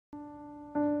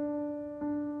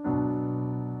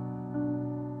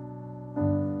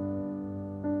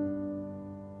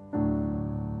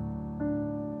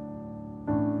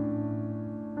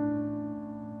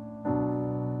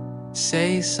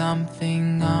Say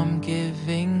something, I'm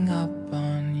giving up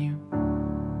on you.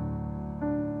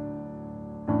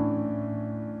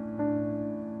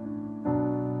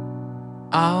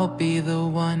 I'll be the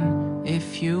one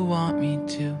if you want me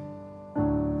to.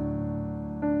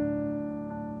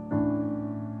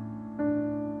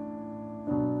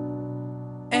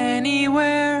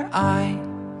 Anywhere I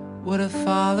would have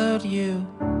followed you.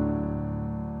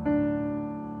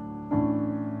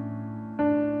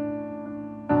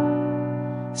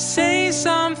 Say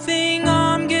something,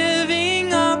 I'm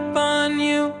giving up on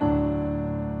you.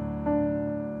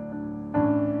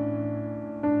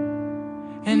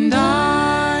 And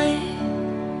I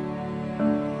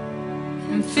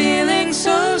am feeling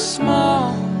so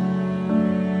small.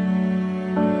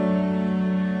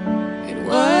 It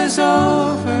was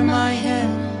over my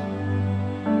head.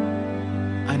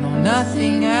 I know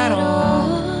nothing at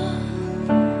all.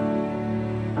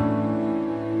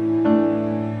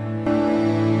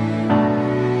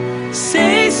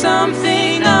 Say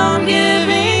something, I'm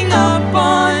giving up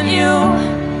on you.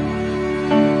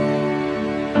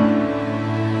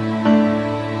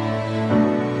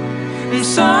 I'm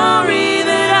sorry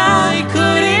that I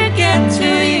couldn't get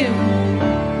to you.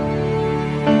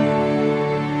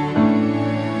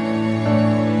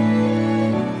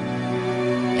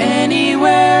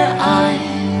 Anywhere I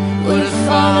would have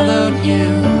followed you.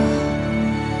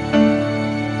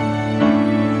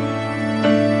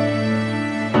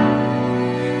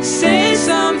 Say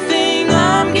something,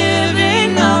 I'm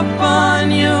giving up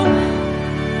on you.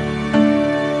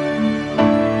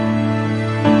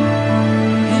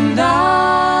 And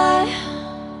I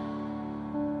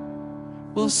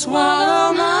will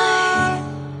swallow my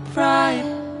pride.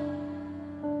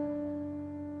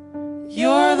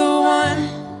 You're the one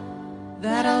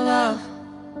that I love,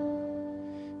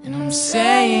 and I'm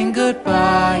saying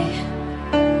goodbye.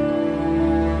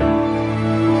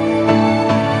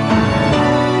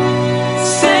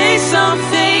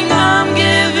 Something, I'm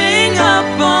giving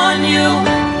up on you.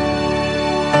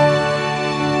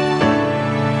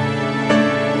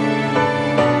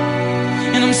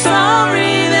 And I'm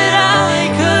sorry that I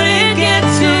couldn't get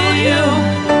to you.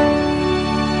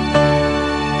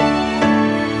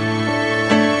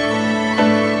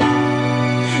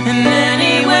 And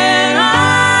anywhere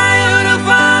I would have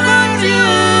followed you.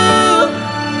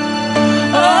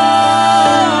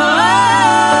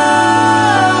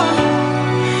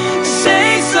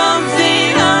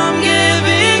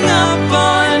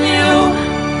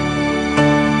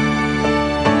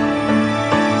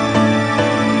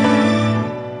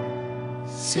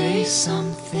 Say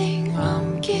something,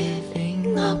 I'm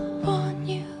giving up on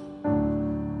you.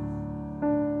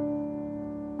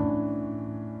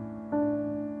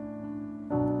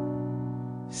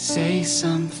 Say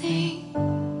something.